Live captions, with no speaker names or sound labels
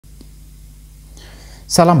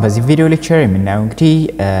ሰላም በዚህ ቪዲዮ ሌክቸር የምናየው እንግዲህ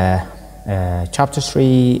chapter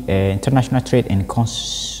 3 international trade and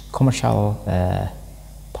commercial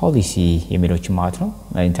policy የሚሎችን ማለት ነው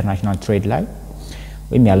international trade ላይ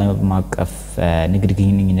ወይም የዓለም አቀፍ ንግድ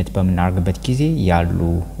ግንኙነት በመናገርበት ጊዜ ያሉ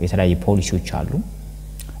የተለያዩ ፖሊሲዎች አሉ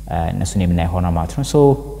እነሱን የምናየው ሆነ ማለት ነው so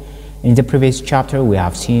in the previous chapter we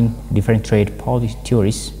have seen different trade policy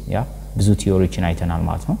theories ብዙ ቲዮሪዎችን አይተናል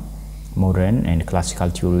ማለት ነው modern and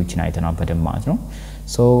classical theories አይተናል በደንብ ማለት ነው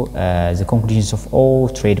So the conclusions of all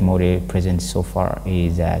trade model present so far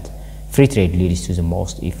is that free trade leads to the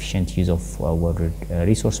most efficient use of world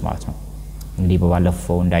resource ማለት ነው እንግዲህ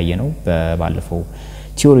በባለፈው እንዳየነው በባለፈው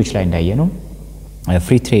ቲዮሪዎች ላይ እንዳየነው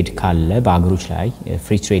ፍሪ ትሬድ ካለ በአገሮች ላይ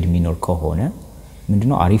ፍሪ ትሬድ ሚኖር ከሆነ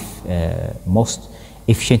ምንድነው አሪፍ most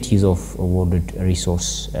efficient use of world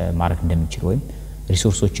resource ማድረግ እንደምንችል ወይም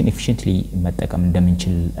resources efficiently መጠቀም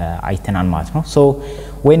እንደምንችል አይተናል ማለት ነው so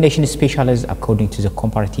when nations specialize according to the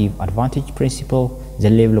comparative advantage principle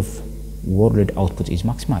the level of world output is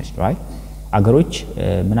maximized right አገሮች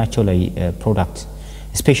ምናቸው ላይ ፕሮዳክት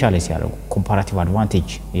ስፔሻላይዝ ያደርጉ comparative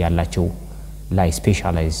advantage ያላቸው ላይ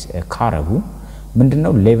ስፔሻላይዝ ካረጉ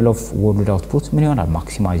ምንድነው level of world output ምን ይሆናል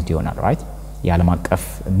maximized ይሆናል right የዓለም አቀፍ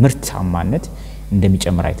ምርታማነት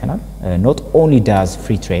እንደሚጨምር አይተናል not only does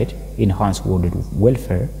free trade enhance world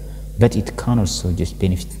welfare but it can also just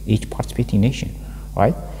benefit each participating nation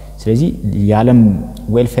right ስለዚህ የዓለም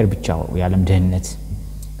welfare ብቻ የዓለም ደህንነት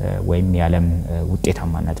ወይም የዓለም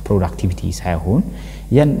ውጤታማነት productivity ሳይሆን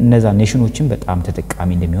እነዛ ኔሽኖችን በጣም ተጠቃሚ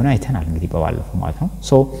እንደሚሆን አይተናል እንግዲህ በባለፈው ማለት ነው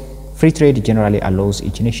so free trade generally allows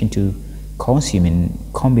each nation to consume in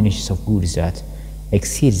combinations of goods that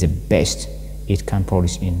exceed the best it can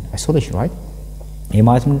produce in isolation right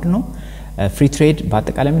የማለት ምንድነው ፍሪ ትሬድ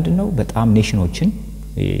በአጠቃላይ ምንድነው በጣም ኔሽኖችን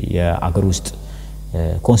የአገር ውስጥ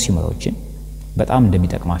ኮንሱመሮችን በጣም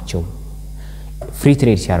እንደሚጠቅማቸው ፍሪ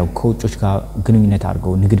ትሬድ ሲያደርጉ ከውጮች ጋር ግንኙነት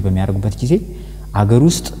አድርገው ንግድ በሚያደርጉበት ጊዜ አገር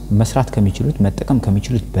ውስጥ መስራት ከሚችሉት መጠቀም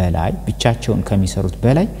ከሚችሉት በላይ ብቻቸውን ከሚሰሩት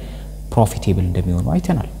በላይ ፕሮፊቴብል እንደሚሆኑ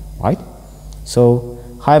አይተናል right so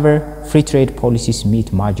however free trade policies meet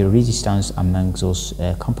major resistance among those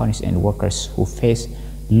companies and workers who face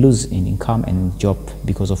lose in income and job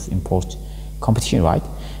because of import competition right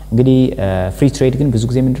እንግዲህ ፍሪ ትሬድ ግን ብዙ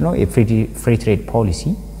ጊዜ ምንድነው ፍሪ ትሬድ ፖሊሲ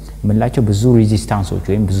ምንላቸው ብዙ ሬዚስታንሶች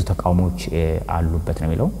ወይም ብዙ ተቃውሞች አሉበት ነው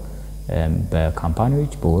የሚለው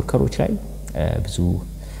በካምፓኒዎች በወርከሮች ላይ ብዙ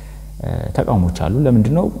ተቃውሞች አሉ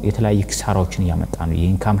ለምንድነው የተለያየ ኪሳራዎችን ያመጣ ነው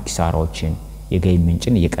የኢንካም ኪሳራዎችን የገቢ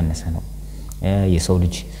ምንጭን እየቀነሰ ነው የሰው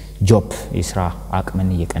ልጅ ጆብ የስራ አቅምን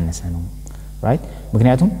እየቀነሰ ነው right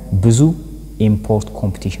ምክንያቱም ብዙ ኢምፖርት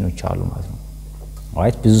ኮምፒቲሽኖች አሉ ማለት ነው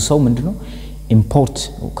right ብዙ ሰው ምንድነው ኢምፖርት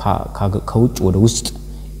ከውጭ ወደ ውስጥ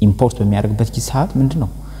ኢምፖርት በሚያደርግበት ሰዓት ምንድነው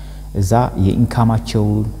እዛ የኢንካማቸው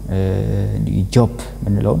ጆብ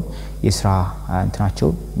ምንለው የስራ እንትናቸው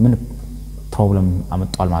ምን ፕሮብለም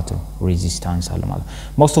አመጣል ማለት ነው ሬዚስታንስ አለ ማለት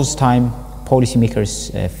most of the time policy makers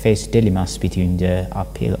face dilemmas between the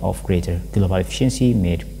appeal of greater global efficiency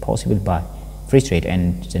made possible by free trade and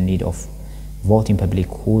the need of voting public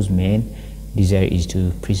whose main desire is to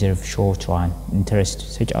preserve short-run interests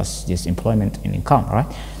such as just employment and income right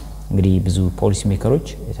እንግዲህ ብዙ ፖሊሲ ሜከሮች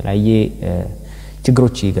የተለያየ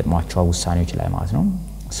ችግሮች ይገጥሟቸው ውሳኔዎች ላይ ማለት ነው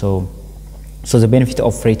so the benefit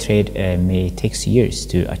of free trade may take years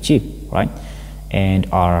to achieve right and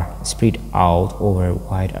are spread out over a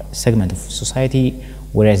wide segment of society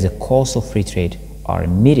whereas the cost of free trade are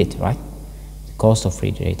immediate right the cost of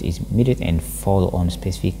free trade is immediate and fall on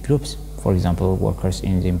specific groups for example workers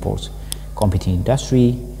in the import competing industry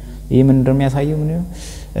ይሄን እንደሚያሳየው ምን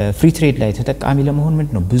ፍሪ ትሬድ ላይ ተጠቃሚ ለመሆን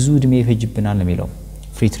ምንድነው ብዙ እድሜ ይፈጅብናል ነው የሚለው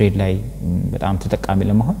ፍሪ ትሬድ ላይ በጣም ተጠቃሚ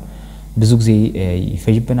ለመሆን ብዙ ጊዜ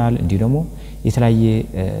ይፈጅብናል እንዴ ደግሞ የተለያየ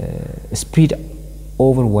ስፕሪድ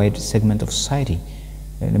ኦቨር ዋይድ ሴግመንት ኦፍ ሶሳይቲ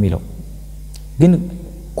ነው የሚለው ግን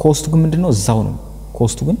ኮስቱ ግን ምንድነው እዛው ነው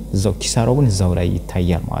ኮስቱ ግን እዛው ኪሳራው ግን እዛው ላይ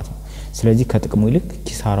ይታያል ማለት ነው ስለዚህ ከጥቅሙ ይልቅ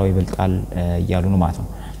ኪሳራው ይበልጣል ያሉ ነው ማለት ነው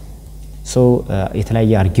so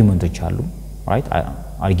የተለያየ አርጊውመንቶች አሉ right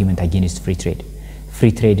argument against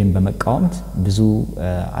free trade በመቃወም ብዙ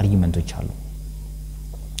አርጊውመንቶች አሉ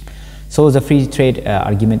so the free trade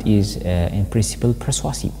argument is in principle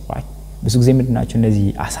persuasive right ብዙ ጊዜ ምንድናቸው እነዚህ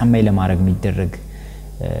አሳማኝ ለማድረግ የሚደረግ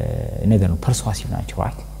ነገር ነው persuasive ናቸው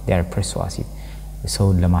right they are persuasive so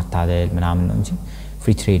ለማታለል ምናምን ነው እንጂ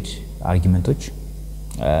free trade argumenቶች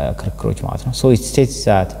ክርክሮች ማለት ነው so it states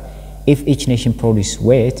that if each nation produce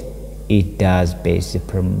weight it does base the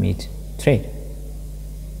permit trade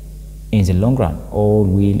in the long run all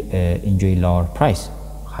will enjoy lower price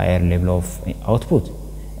higher level of output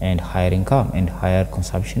and higher income and higher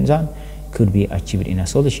consumption than could be achieved in a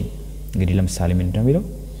solution እንግዲህ ለምሳሌ ምን እንደሚለው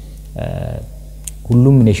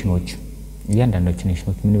ሁሉም ኔሽኖች ያንዳንዶቹ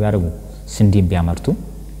ኔሽኖች ምን ቢያደርጉ ስንዴን ቢያመርቱ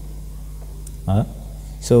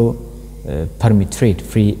so permit trade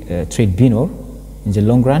free trade ቢኖር in the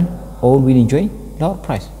long run all will enjoy lower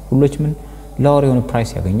price ሁሎች ምን lower የሆነ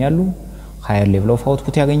price ያገኛሉ higher level of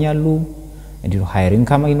output ያገኛሉ እንዲሁ higher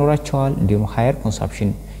income ይኖራቸዋል እንዲሁ higher consumption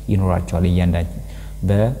ይኖራቸዋል እያንዳንዱ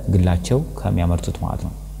በግላቸው ከሚያመርቱት ማለት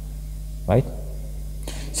ነው right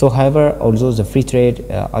so however although the free trade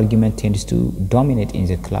argument tends to dominate in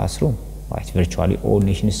the classroom right virtually all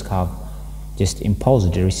nations have just imposed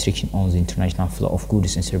the restriction on the international flow of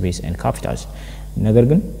goods and services and capitals ነገር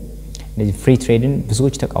ግን ለዚህ free tradeን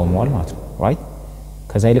ብዙዎች ተቃውመዋል ማለት ነው right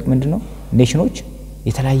ከዛ ይልቅ ምንድነው ኔሽኖች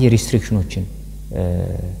የተለያየ ሪስትሪክሽኖችን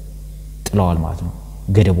ጥለዋል ማለት ነው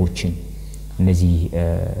ገደቦችን እነዚህ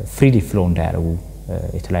ፍሪሊ ፍሎ እንዳያረጉ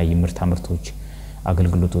የተለያየ ምርቶች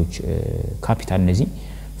አገልግሎቶች ካፒታል እነዚህ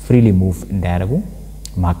ፍሪሊ ሙቭ እንዳያረጉ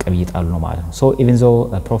ማቀብ ይጣሉ ነው ማለት ነው so even though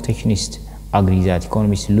protectionists agree that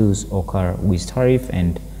economies lose occur with tariff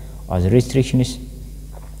and other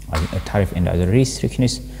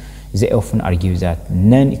restrictions they often argue that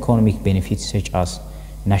non-economic benefits such as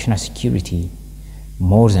national security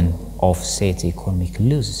more than offset the economic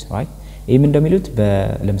losses right even እንደሚሉት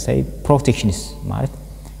ለምሳሌ protectionists ማለት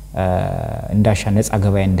እንዳሻ ነፃ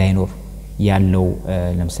ገበያ እንዳይኖር ያለው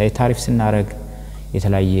ለምሳሌ ታሪፍ ስናረግ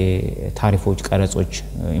የተለያየ ታሪፎች ቀረጾች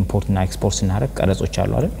ኢምፖርት እና ኤክስፖርት ስናረግ ቀረጾች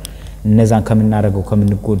አሉ አይደል እነዛን ከምናረገው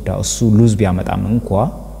ከምንጎዳ እሱ ሉዝ ቢያመጣም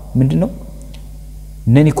እንኳን ምንድነው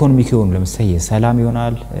ነን ኢኮኖሚክ ይሆን ለምሳሌ ሰላም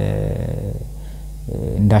ይሆናል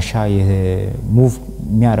እንዳሻ የሙቭ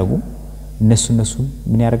የሚያረጉ እነሱ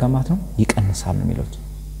ምን ያረጋል ማለት ነው ይቀንሳል ነው የሚሉት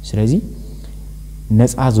ስለዚህ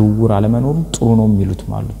ነፃ ዝውውር አለመኖሩ ጥሩ ነው የሚሉት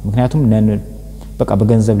ማለት ምክንያቱም በቃ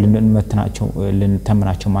በገንዘብ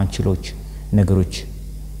ልንተምናቸው ማንችሎች ነገሮች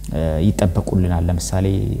ይጠበቁልናል ለምሳሌ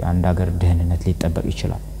አንድ ሀገር ደህንነት ሊጠበቅ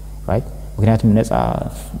ይችላል right ምክንያቱም ነፃ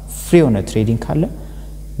ፍሪ ሆነ ትሬዲንግ ካለ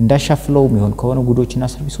እንዳሻፍለው የሚሆን ከሆነ ጉዶችና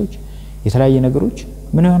ሰርቪሶች የተለያየ ነገሮች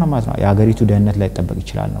ምን ይሆናል ማለት ነው የሀገሪቱ ደህንነት ላይ ተጠበቅ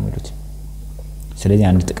ይችላል ነው የሚሉት ስለዚህ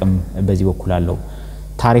አንድ ጥቅም በዚህ በኩል አለው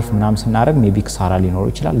ታሪፍ ምናም ስናረግ ሜቢ ክሳራ ሊኖር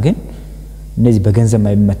ይችላል ግን እነዚህ በገንዘብ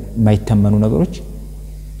ማይተመኑ ነገሮች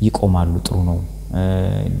ይቆማሉ ጥሩ ነው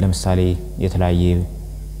ለምሳሌ የተለያየ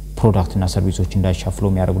ፕሮዳክት እና ሰርቪሶች እንዳይሻፍለው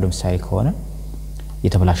የሚያደርጉ ለምሳሌ ከሆነ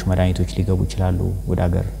የተበላሹ መድኃኒቶች ሊገቡ ይችላሉ ወደ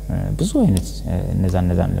ሀገር ብዙ አይነት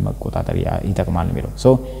እነዛን ለመቆጣጠር ይጠቅማል ነው የሚለው so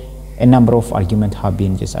a number of arguments have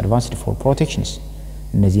been just advanced for protections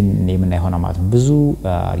እነዚህ የምን አይሆና ማለት ብዙ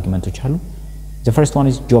አርጊመንቶች አሉ the first one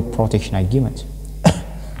is job protection argument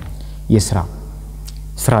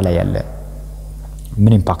ስራ ላይ ያለ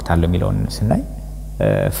ምን ኢምፓክት አለው የሚለውን ስናይ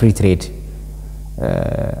ፍሪ ትሬድ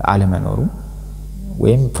አለመኖሩ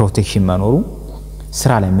ወይም ፕሮቴክሽን መኖሩ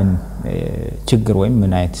ስራ ላይ ምን ችግር ወይም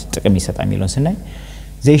ምን አይነት ጥቅም ይሰጣል የሚለውን ስናይ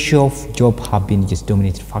the issue of job have been just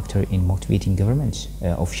dominating factor in motivating governments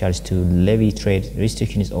officials to levy trade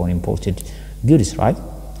restrictions on imported goods right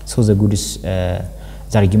so the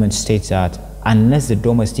argument states that unless the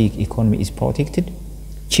domestic economy is protected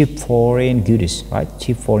cheap foreign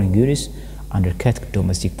goods undercut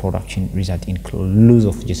domestic production result in loss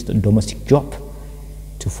of just domestic job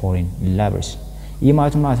to foreign laborers ይህ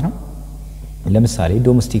ማለት ነው ለምሳሌ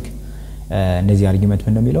ዶሜስቲክ እነዚህ አርጊመንት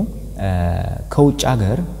ምን እንደሚለው ከውጭ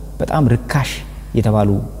ሀገር በጣም ርካሽ የተባሉ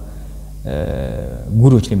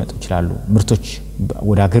ጉዶች ሊመጡ ይችላሉ ምርቶች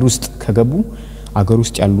ወደ ሀገር ውስጥ ከገቡ ሀገር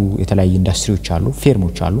ውስጥ ያሉ የተለያየ ኢንዱስትሪዎች አሉ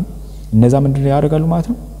ፌርሞች አሉ እነዛ ምንድነው ያደርጋሉ ማለት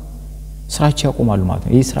ነው ስራቸው ያቆማሉ ማለት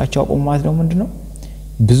ነው ይሄ ስራቸው ያቆሙ ማለት ነው ምንድነው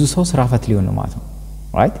ብዙ ሰው ስራ ፈት ሊሆን ነው ማለት ነው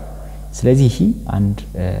right ስለዚህ ይሄ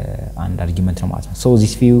አንድ አርጊመንት ነው ማለት ነው so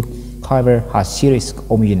this view however has serious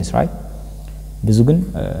omissions right ብዙ ግን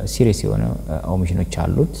serious የሆነ omissions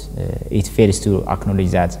አሉት it fails to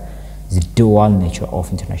acknowledge that the dual nature of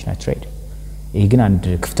international trade ይሄ ግን አንድ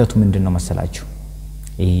ክፍተቱ ምንድነው መሰላችሁ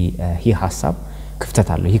ይሄ ሐሳብ ክፍተት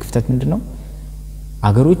አለው ይሄ ክፍተት ምንድነው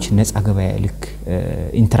አገሮች ነፃ ገበያ ልክ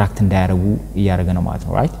ኢንተራክት እንዳያረጉ ያያረገ ነው ማለት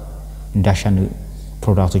ነው right እንዳሻን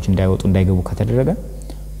ፕሮዳክቶች እንዳይወጡ እንዳይገቡ ከተደረገ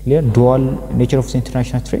dual nature of the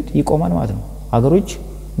international trade ይቆማል ማለት ነው አገሮች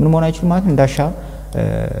ምን መሆን አይችልም ማለት እንዳሻ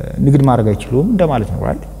ንግድ ማድረግ አይችሉም እንደማለት ነው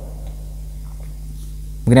right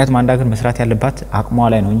ምክንያቱም አንድ ሀገር መስራት ያለባት አቅሟ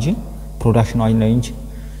ላይ ነው እንጂ ፕሮዳክሽኗ ላይ ነው እንጂ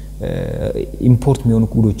ኢምፖርት የሚሆኑ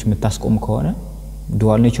ጉዶች የምታስቆም ከሆነ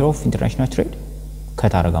dual nature of international trade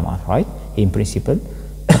ከታረጋ ማለት right in principle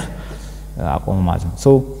አቆም ማለት ነው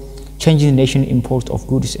so change in nation import of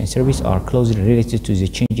goods and services are closely related to the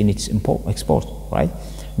change in its export right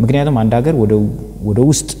ምክንያቱም አንድ ሀገር ወደ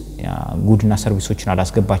ውስጥ ጉድና ሰርቪሶችን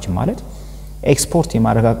አላስገባችም ማለት ኤክስፖርት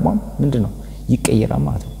የማረጋግጧም ምንድነው ይቀየራል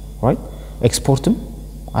ማለት ነው right ኤክስፖርትም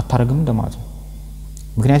አታረግም እንደማለት ነው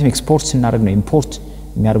ምክንያቱም ኤክስፖርት ስናደርግ ነው ኢምፖርት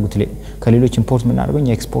የሚያደርጉት ከሌሎች ኢምፖርት ምናደርገው እኛ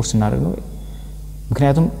ኤክስፖርት ስናደርግ ነው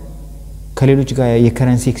ምክንያቱም ከሌሎች ጋር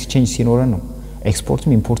የከረንሲ ኤክስቼንጅ ሲኖረን ነው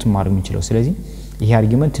ኤክስፖርትም ኢምፖርትም ማድረግ የምንችለው ስለዚህ ይሄ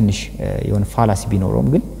አርጊውመንት ትንሽ የሆነ ፋላሲ ቢኖረውም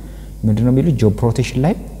ግን ምንድነው የሚሉት ጆብ ፕሮቴክሽን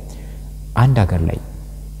ላይ አንድ ሀገር ላይ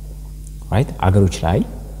right አገሮች ላይ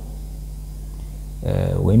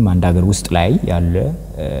ወይም አንድ ሀገር ውስጥ ላይ ያለ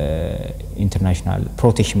ኢንተርናሽናል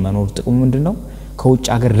ፕሮቴክሽን መኖር ጥቅሙ ምንድነው ከውጭ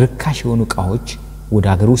ሀገር ርካሽ የሆኑ ዕቃዎች ወደ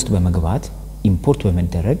ሀገር ውስጥ በመግባት ኢምፖርት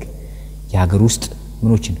በመደረግ የሀገር ውስጥ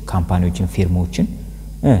ምኖችን ካምፓኒዎችን ፊርማዎችን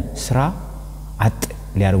ስራ አጥ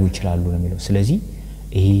ሊያደርጉ ይችላሉ ነው የሚለው ስለዚህ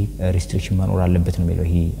ይሄ ሪስትሪክሽን መኖር አለበት ነው የሚለው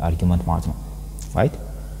ይሄ አርጊውመንት ማለት ነው right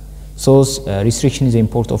so restriction is the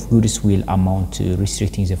import of goods will amount to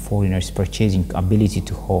restricting the foreigners purchasing ability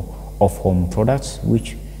to of home products which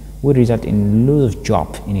would result in loss of job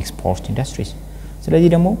in export industries ስለዚህ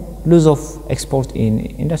ደግሞ loss of export in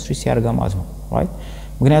industries ያርጋ ማለት ነው right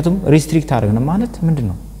ምክንያቱም ሪስትሪክት አድርገን ማለት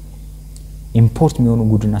ምንድነው ኢምፖርት የሚሆኑ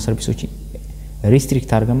ጉድና ሰርቪሶች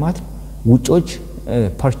ሪስትሪክት አድርገን ማለት ውጮች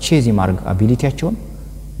ፐርቼዝ የማድረግ አቢሊቲያቸውን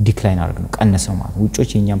ዲክላይን አድርገን ቀነሰው ማለት ውጮች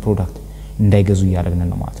የኛን ፕሮዳክት እንዳይገዙ ያደርገን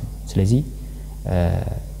ነው ማለት ነው ስለዚህ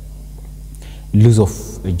lose of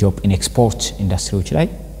job in export industries ላይ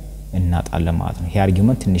እናጣለን ማለት ነው ይሄ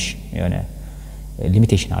አርጊውመንት ትንሽ የሆነ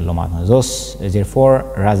ሊሚቴሽን አለው ማለት ነው thus therefore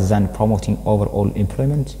rather than promoting overall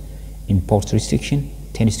employment import restriction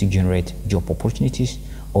tends to generate job opportunities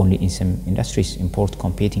only in some industries import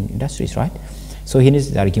competing industries right so here is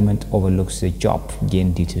the argument overlooks the job gain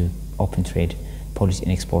due to open trade policy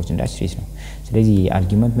in export industries ነው ስለዚህ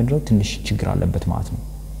አርጊውመንት ምንድነው ትንሽ ችግር አለበት ማለት ነው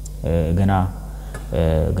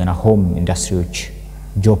ገና ሆም ኢንዱስትሪዎች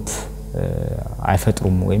ጆብ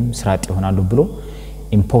አይፈጥሩም ወይም ስራጥ ይሆናሉ ብሎ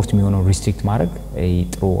ኢምፖርት የሚሆነው ሪስትሪክት ማድረግ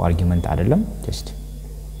ጥሩ አርጊውመንት አይደለም just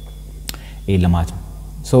ለማለት ነው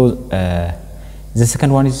so the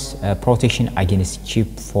second one is protection against cheap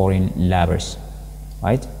foreign labors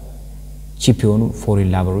right cheap የሆኑ foreign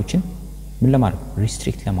laborዎችን ምን ለማድረግ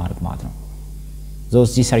restrict ለማድረግ ማለት ነው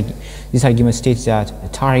this argument states that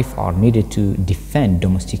tariffs are needed to defend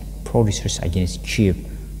domestic producers against cheap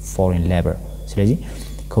foreign labor ስለዚህ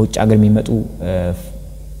ከውጭ ሀገር የሚመጡ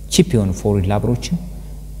cheap የሆኑ foreign laborዎችን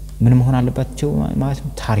ምን መሆን አለባቸው ማለት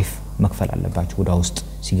ነው ታሪፍ መክፈል አለባቸው ወደ ውስጥ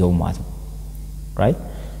ሲገቡ ማለት ነው right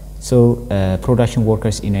so production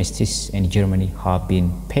workers in United States and Germany have been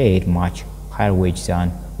paid much higher wage than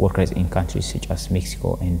workers in countries such as Mexico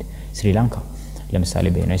and Sri Lanka ለምሳሌ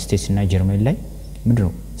በዩናይትድ ስቴትስ እና ጀርመኒ ላይ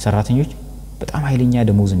ምንድነው ሰራተኞች በጣም ኃይለኛ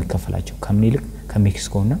ደሞዝ የሚከፈላቸው ከምን ይልቅ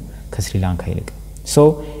ከሜክሲኮ እና ከስሪላንካ ይልቅ so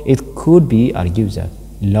it could be argued that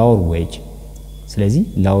lower wage ስለዚህ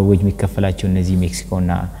lower wage የሚከፈላቸው እነዚህ ሜክሲኮ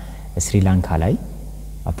እና ስሪላንካ ላይ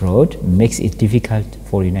abroad makes it difficult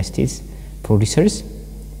for United States producers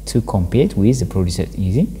to compete with the producers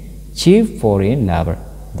using cheap foreign labor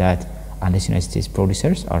that unless United States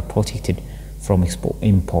producers are protected from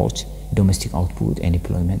import domestic output and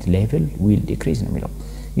employment level will decrease ነው የሚለው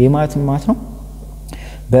ይሄ ማለት ነው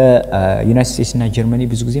በዩናይትድ ስቴትስ እና ጀርመኒ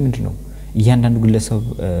ብዙ ጊዜ ምንድነው እያንዳንዱ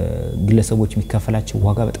ግለሰቦች የሚከፈላቸው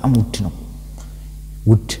ዋጋ በጣም ውድ ነው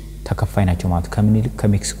ውድ ተከፋይ ናቸው ማለት ከምን ይልቅ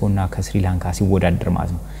ከሜክሲኮ እና ከስሪላንካ ሲወዳደር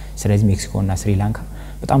ማለት ነው ስለዚህ ሜክሲኮ እና ስሪላንካ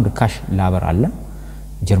በጣም ርካሽ ላበር አለ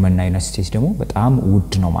ጀርመን እና ዩናይትድ ስቴትስ ደግሞ በጣም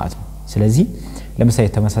ውድ ነው ማለት ነው ስለዚህ ለምሳሌ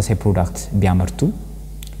ተመሳሳይ ፕሮዳክት ቢያመርቱ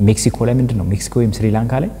ሜክሲኮ ላይ ምንድነው ሜክሲኮ ወይም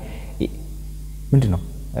ስሪላንካ ላይ ምንድነው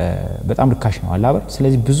በጣም ርካሽ ነው ላበር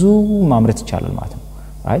ስለዚህ ብዙ ማምረት ይቻላል ማለት ነው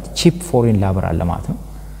right cheap foreign labor አለ ማለት ነው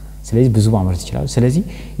ስለዚህ ብዙ ማምረት ይችላል ስለዚህ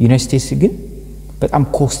ዩናይትድ ስቴትስ ግን በጣም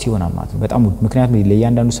ኮስት ይሆናል ማለት ነው በጣም ውድ ምክንያቱም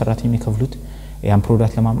ለእያንዳንዱ ሰራተኛ የሚከፍሉት ያን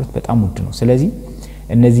ፕሮዳክት ለማምረት በጣም ውድ ነው ስለዚህ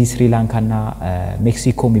እነዚህ ስሪላንካ እና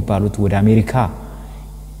ሜክሲኮ የሚባሉት ወደ አሜሪካ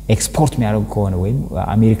ኤክስፖርት የሚያደርጉ ከሆነ ወይም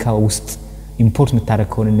አሜሪካ ውስጥ ኢምፖርት የምታደርግ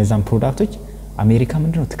ከሆነ እነዛን ፕሮዳክቶች አሜሪካ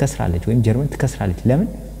ምንድነው ትከስራለች ወይም ጀርመን ትከስራለች ለምን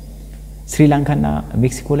ስሪላንካ እና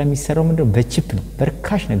ሜክሲኮ ላይ የሚሰራው ምንድነው በቺፕ ነው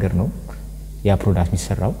በርካሽ ነገር ነው ያ ፕሮዳክት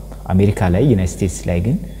የሚሰራው አሜሪካ ላይ ዩናይትድ ስቴትስ ላይ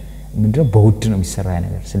ግን ምንድነው በውድ ነው የሚሰራው ያ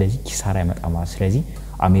ነገር ስለዚህ ኪሳራ ያመጣል ማለት ስለዚህ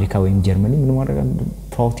አሜሪካ ወይም ጀርመኒ ምን ማድረግ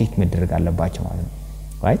ፕሮቴክት መደረግ አለባቸው ማለት ነው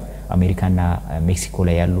right አሜሪካና ሜክሲኮ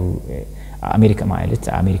ላይ ያሉ አሜሪካ ማለት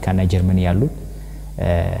አሜሪካና ጀርመኒ ያሉ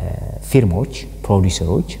ፊርማዎች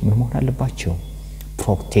ፕሮዲዩሰሮች ምን መሆን አለባቸው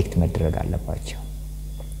ፕሮቴክት መደረግ አለባቸው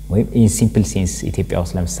ወይም ኢን ሲምፕል ሴንስ ኢትዮጵያ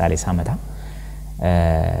ውስጥ ለምሳሌ ሳመታ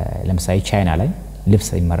ለምሳሌ ቻይና ላይ ልብስ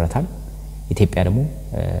ይመረታል ኢትዮጵያ ደግሞ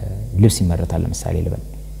ልብስ ይመረታል ለምሳሌ ልበል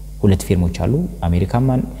ሁለት ፊርሞች አሉ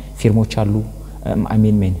አሜሪካማን ፊርሞች አሉ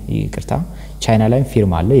አሜን ይቅርታ ቻይና ላይ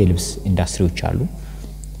ፊርማ አለ የልብስ ኢንዱስትሪዎች አሉ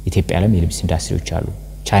ኢትዮጵያ ላይ የልብስ ኢንዱስትሪዎች አሉ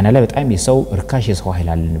ቻይና ላይ በጣም የሰው ርካሽ የሰው ኃይል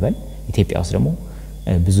አለ እንበል ኢትዮጵያ ውስጥ ደግሞ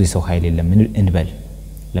ብዙ የሰው ኃይል የለም እንበል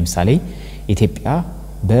ለምሳሌ ኢትዮጵያ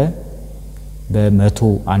በመቶ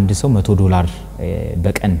አንድ ሰው $100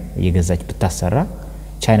 በቀን የገዛች ብታሰራ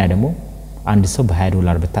ቻይና ደግሞ አንድ ሰው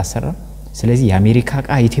በ$20 ብታሰራ ስለዚህ የአሜሪካ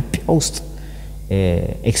ቃ ኢትዮጵያ ውስጥ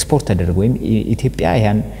ኤክስፖርት ተደረገ ወይም ኢትዮጵያ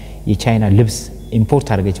ያን የቻይና ልብስ ኢምፖርት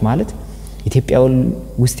አድርገች ማለት ኢትዮጵያ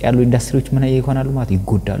ውስጥ ያሉ ኢንዱስትሪዎች ምን ይሆናሉ ማለት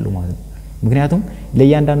ይጎዳሉ ማለት ነው ምክንያቱም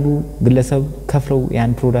ለእያንዳንዱ ግለሰብ ከፍለው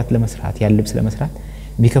ያን ፕሮዳክት ለመስራት ያን ልብስ ለመስራት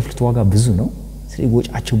የሚከፍሉት ዋጋ ብዙ ነው ስለዚህ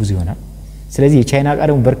ወጫቸው ብዙ ይሆናል ስለዚህ የቻይና ቃ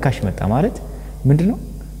ደግሞ በርካሽ መጣ ማለት ምንድነው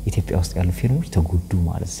ኢትዮጵያ ውስጥ ያሉ ፊርሞች ተጎዱ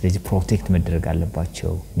ማለት ስለዚህ ፕሮቴክት መደረግ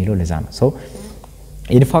አለባቸው ሚለው ለዛ ነው so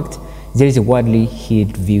in fact there is a widely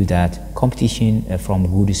held view that competition from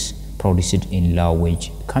goods produced in low wage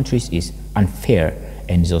countries is unfair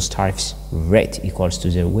and those tariffs rate equals to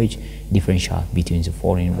the wage differential between the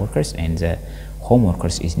foreign workers and the home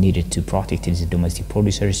workers is needed to protect the domestic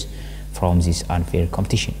producers from this unfair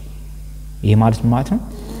competition ይሄ ማለት ነው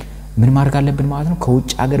ምን ማድረግ አለብን ማለት ነው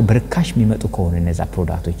ከውጭ ሀገር በርካሽ የሚመጡ ከሆነ እነዛ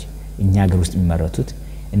ፕሮዳክቶች እኛ ሀገር ውስጥ የሚመረቱት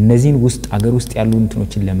እነዚህን ውስጥ ሀገር ውስጥ ያሉ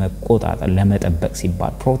እንትኖችን ለመቆጣጣር ለመጠበቅ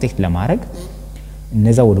ሲባል ፕሮቴክት ለማድረግ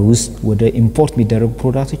እነዛ ወደ ኢምፖርት የሚደረጉ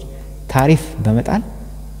ፕሮዳክቶች ታሪፍ በመጣል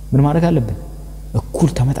ምን ማድረግ አለብን እኩል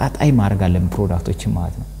ተመጣጣኝ ማድረግ አለብን ፕሮዳክቶችን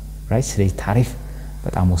ማለት ነው ራይት ስለዚህ ታሪፍ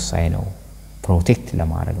በጣም ወሳኝ ነው ፕሮቴክት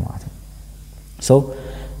ለማድረግ ማለት ነው so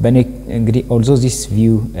እንግዲህ although this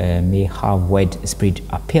view may have widespread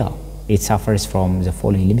appeal it suffers from the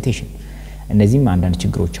following limitation እነዚህም አንዳንድ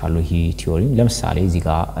ችግሮች አሉ ይሄ ቲዮሪ ለምሳሌ እዚህ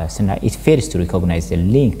ጋር ስና it fails to recognize the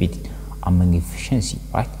link between among efficiency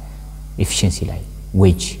right efficiency like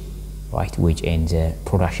wage and the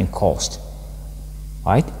production cost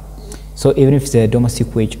right so even if the domestic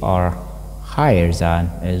wage are higher than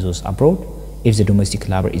those abroad if the domestic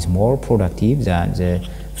labor is more productive than the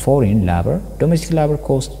foreign labor domestic labor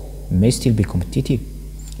cost may still be competitive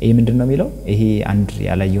ይሄ ምንድነው የሚለው ይሄ አንድ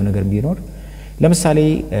ያላየው ነገር ቢኖር ለምሳሌ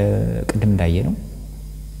ቅድም እንዳየነው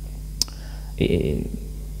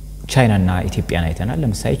ቻይና እና ኢትዮጵያን አይተናል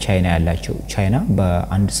ለምሳሌ ቻይና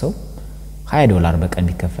በአንድ ሰው $20 በቀን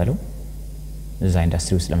ቢከፈለው እዛ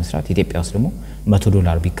ኢንዱስትሪ ውስጥ ለመስራት ኢትዮጵያ ውስጥ ደግሞ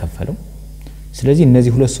 $100 ቢከፈለው ስለዚህ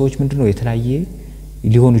እነዚህ ሁለት ሰዎች ምንድነው የተለያየ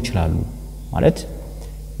ሊሆኑ ይችላሉ ማለት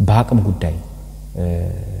በአቅም ጉዳይ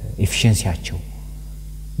ኤፊሺየንሲያቸው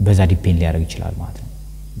በዛ ዲፔንድ ሊያደርግ ይችላል ማለት ነው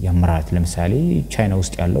ያመራረት ለምሳሌ ቻይና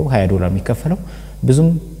ውስጥ ያለው $20 የሚከፈለው ብዙም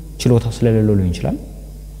ችሎታ ስለሌለው ሊሆን ይችላል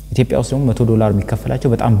ኢትዮጵያ ውስጥ ደግሞ $100 የሚከፈላቸው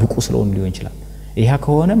በጣም ብቁ ስለሆኑ ሊሆን ይችላል ይሄ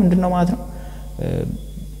ከሆነ ምንድነው ማለት ነው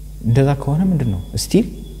እንደዛ ከሆነ ምንድነው ስቲል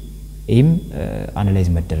ኤም አናላይዝ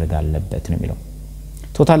መደረግ አለበት ነው የሚለው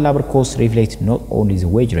total labor cost reflect not only the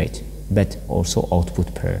wage rate but also output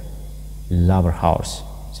per labor hours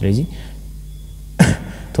ስለዚህ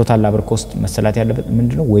total labor cost መሰላት ያለበት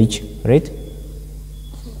ምንድነው wage rate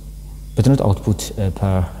but not output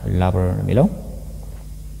per labor ነው የሚለው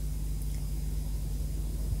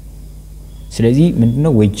ስለዚህ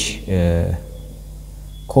ምንድነው wage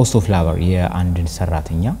cost of labor የአንድን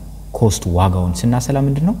ሰራተኛ ኮስት ዋጋውን ስናሰላ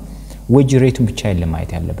ምንድነው wage rate ብቻ አይደለም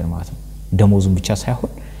ማየት ያለብን ማለት ነው ደሞዙን ብቻ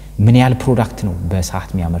ሳይሆን ምን ያህል ፕሮዳክት ነው በሰዓት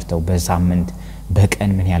የሚያመርተው በሳምንት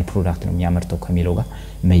በቀን ምን ያህል ፕሮዳክት ነው የሚያመርተው ከሚለው ጋር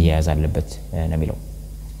መያያዝ አለበት ነው የሚለው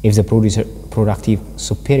if the productive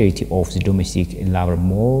superiority of the domestic labor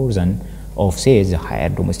more than offsets the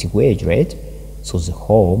higher domestic wage rate so the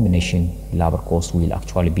home nation labor cost will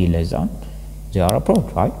actually be less than they are abroad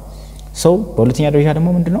right so በሁለተኛ ደረጃ ደግሞ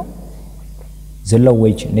ምንድነው the low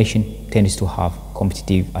wage nation tends to have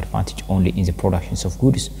competitive advantage only in the productions of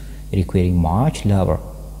goods requiring much labor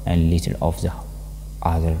and little of the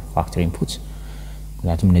other factory inputs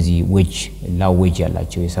ምክንያቱም እነዚህ low wage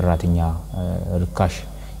ያላቸው የሰራተኛ ርካሽ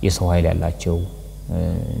የሰው ኃይል ያላቸው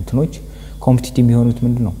እንትኖች ኮምፒቲቲቭ የሚሆኑት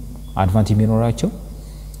ምንድነው አድቫንቴጅ የሚኖራቸው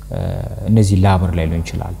እነዚህ ላበር ላይ ሊሆን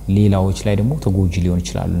ይችላል ሌላዎች ላይ ደግሞ ተጎጂ ሊሆን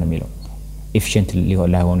ይችላል ነው የሚለው ኤፊሺየንት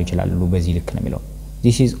ላይሆኑ ይችላሉ በዚህ ልክ ነው የሚለው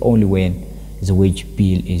this is only when the wage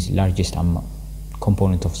bill is largest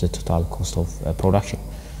component of the total cost of production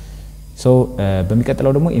so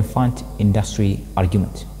በሚቀጥለው ደግሞ infant industry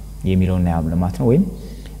argument የሚለውን ማለት ነው ወይም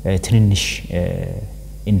ትንንሽ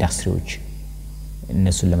ኢንዱስትሪዎች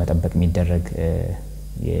እነሱን ለመጠበቅ የሚደረግ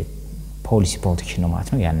የፖሊሲ ፕሮቴክሽን ነው ማለት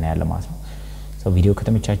ነው ያን ያለ ማለት ነው so ቪዲዮ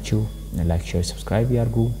ከተመቻችሁ ላይክ ሼር ሰብስክራይብ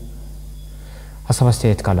ያርጉ ሐሳብ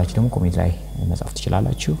አስተያየት ካላችሁ ደግሞ ኮሜንት ላይ መጻፍ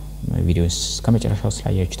ትችላላችሁ ቪዲዮስ ከመጨረሻው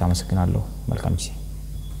ስላያችሁ ታመሰግናለሁ መልካም ጊዜ